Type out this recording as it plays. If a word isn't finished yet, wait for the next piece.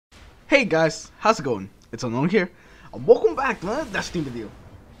Hey guys, how's it going? It's Unknown here, and welcome back to another Destiny video.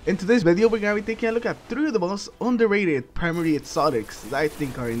 In today's video, we're going to be taking a look at 3 of the most underrated primary exotics that I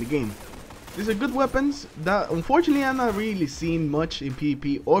think are in the game. These are good weapons that unfortunately I'm not really seeing much in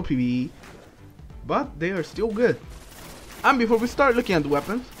PvP or PvE, but they are still good. And before we start looking at the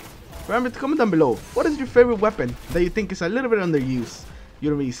weapons, remember to comment down below, what is your favorite weapon that you think is a little bit underused?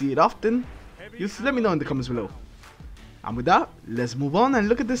 You don't really see it often? Just let me know in the comments below. And with that, let's move on and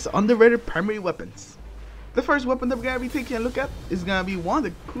look at this underrated primary weapons. The first weapon that we're going to be taking a look at is going to be one of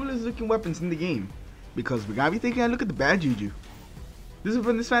the coolest looking weapons in the game, because we're going to be taking a look at the Bad Juju. This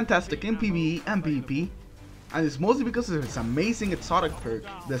weapon is fantastic in PvE and PvP, and it's mostly because of its amazing exotic perk,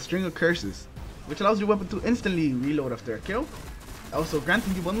 the String of Curses, which allows your weapon to instantly reload after a kill, also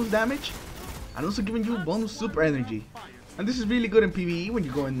granting you bonus damage, and also giving you bonus super energy. And this is really good in PvE when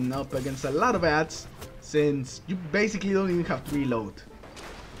you're going up against a lot of ads, since you basically don't even have to reload.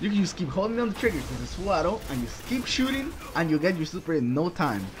 You can just keep holding down the trigger since it's full auto, and just keep shooting and you'll get your super in no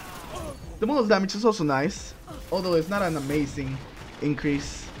time. The bonus damage is also nice, although it's not an amazing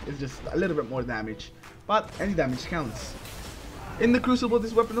increase, it's just a little bit more damage, but any damage counts. In the Crucible,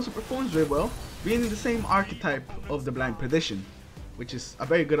 this weapon also performs very well, being in the same archetype of the Blind Perdition, which is a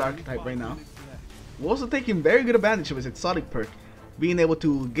very good archetype right now. We're also taking very good advantage of its exotic perk, being able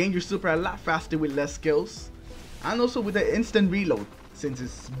to gain your super a lot faster with less skills, and also with the instant reload, since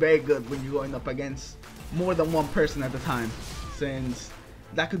it's very good when you're going up against more than one person at a time, since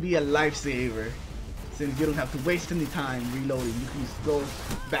that could be a lifesaver, since you don't have to waste any time reloading. You can just go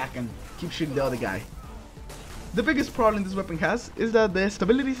back and keep shooting the other guy. The biggest problem this weapon has is that the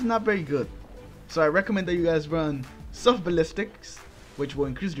stability is not very good, so I recommend that you guys run soft ballistics, which will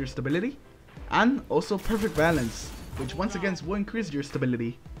increase your stability, and also perfect balance, which once again will increase your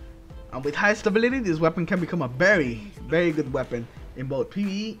stability. And with high stability, this weapon can become a very good weapon in both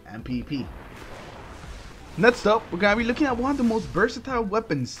PvE and PvP. Next up, we're gonna be looking at one of the most versatile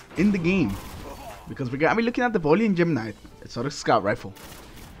weapons in the game, because we're gonna be looking at the Voliant Geminite Exotic Scout Rifle.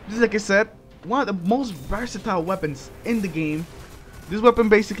 Just like I said, one of the most versatile weapons in the game. This weapon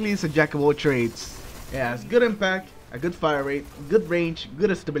basically is a jack of all trades. It has good impact, a good fire rate, good range,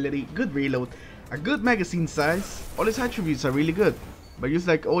 good stability, good reload, a good magazine size. All its attributes are really good, but just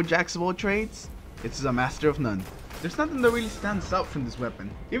like all jacks of all trades, it's a master of none. There's nothing that really stands out from this weapon.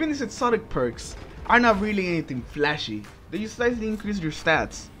 Even its exotic perks are not really anything flashy. They just slightly increase your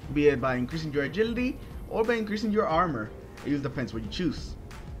stats, be it by increasing your agility or by increasing your armor. It just depends what you choose.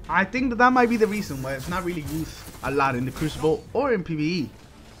 I think that might be the reason why it's not really used a lot in the Crucible or in PvE.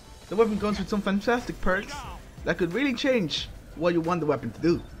 The weapon comes with some fantastic perks that could really change what you want the weapon to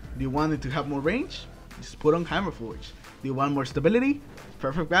do. Do you want it to have more range? Just put on Hammerforge. Do you want more stability?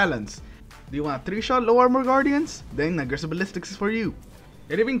 Perfect balance. Do you want a 3-shot low armor guardians? Then aggressive ballistics is for you.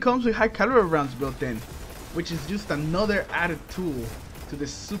 It even comes with high caliber rounds built in, which is just another added tool to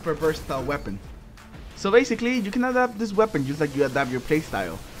this super versatile weapon. So basically, you can adapt this weapon just like you adapt your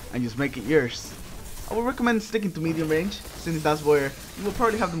playstyle and just make it yours. I would recommend sticking to medium range, since that's where you will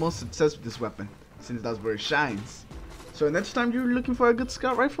probably have the most success with this weapon, since that's where it shines. So next time you're looking for a good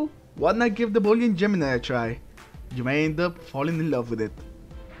scout rifle, why not give the Voliant Geminite a try? You may end up falling in love with it.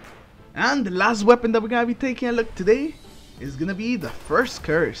 And the last weapon that we're gonna be taking a look today is gonna be the First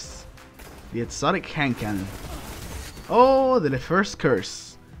Curse, the exotic hand cannon. Oh, the First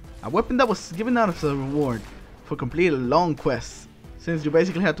Curse, a weapon that was given out as a reward for completing a long quest, since you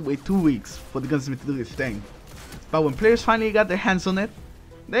basically had to wait 2 weeks for the gunsmith to do his thing. But when players finally got their hands on it,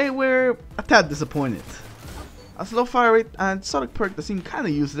 they were a tad disappointed. A slow fire rate and exotic perk that seemed kinda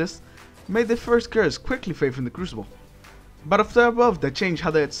useless made the First Curse quickly fade from the Crucible. But after above that changed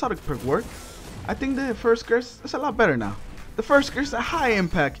how the exotic perk worked, I think the First Curse is a lot better now. The First Curse is a high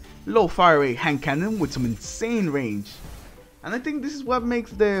impact, low fire rate hand cannon with some insane range. And I think this is what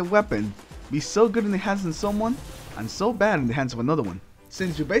makes the weapon be so good in the hands of someone and so bad in the hands of another one.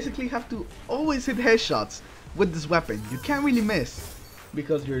 Since you basically have to always hit headshots with this weapon, you can't really miss,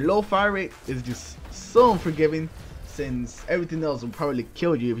 because your low fire rate is just so unforgiving, since everything else will probably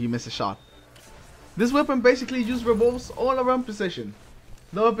kill you if you miss a shot. This weapon basically just revolves all around precision.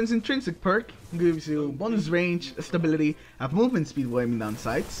 The weapon's intrinsic perk gives you bonus range, stability, and movement speed while aiming down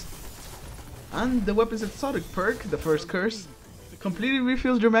sights. And the weapon's exotic perk, the First Curse, completely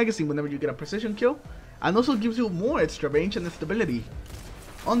refills your magazine whenever you get a precision kill, and also gives you more extra range and stability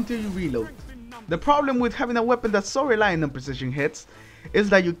until you reload. The problem with having a weapon that's so reliant on precision hits is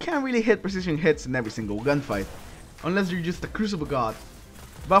that you can't really hit precision hits in every single gunfight, unless you're just a Crucible god.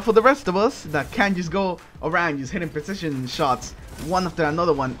 But for the rest of us that can't just go around just hitting precision shots one after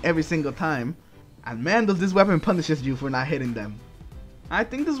another one every single time, and man does this weapon punishes you for not hitting them. I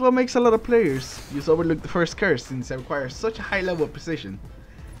think this is what makes a lot of players use Overlook the first curse, since it requires such a high level of precision.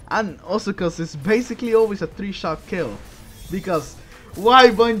 And also because it's basically always a 3-shot kill. Because why,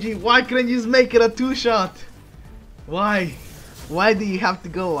 Bungie? Why couldn't you just make it a 2-shot? Why? Why do you have to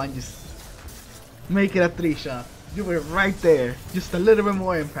go and just make it a 3-shot? You were right there. Just a little bit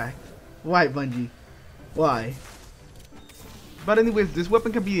more impact. Why, Bungie? Why? But anyways, this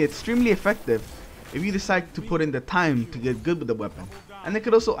weapon can be extremely effective if you decide to put in the time to get good with the weapon. And it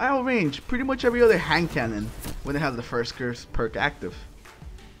could also outrange pretty much every other hand cannon when it has the first curse perk active.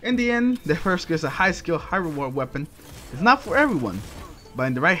 In the end, the first curse is a high skill, high reward weapon. It's not for everyone, but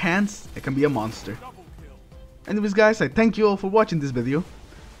in the right hands, it can be a monster. Anyways guys, I thank you all for watching this video.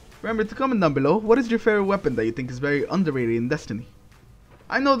 Remember to comment down below, what is your favorite weapon that you think is very underrated in Destiny?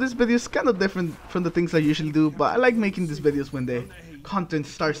 I know this video is kind of different from the things I usually do, but I like making these videos when the content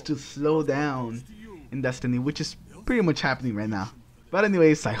starts to slow down in Destiny, which is pretty much happening right now. But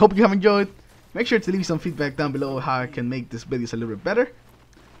anyways, I hope you have enjoyed. Make sure to leave some feedback down below how I can make this videos a little bit better.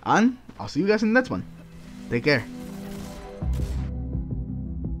 And I'll see you guys in the next one. Take care.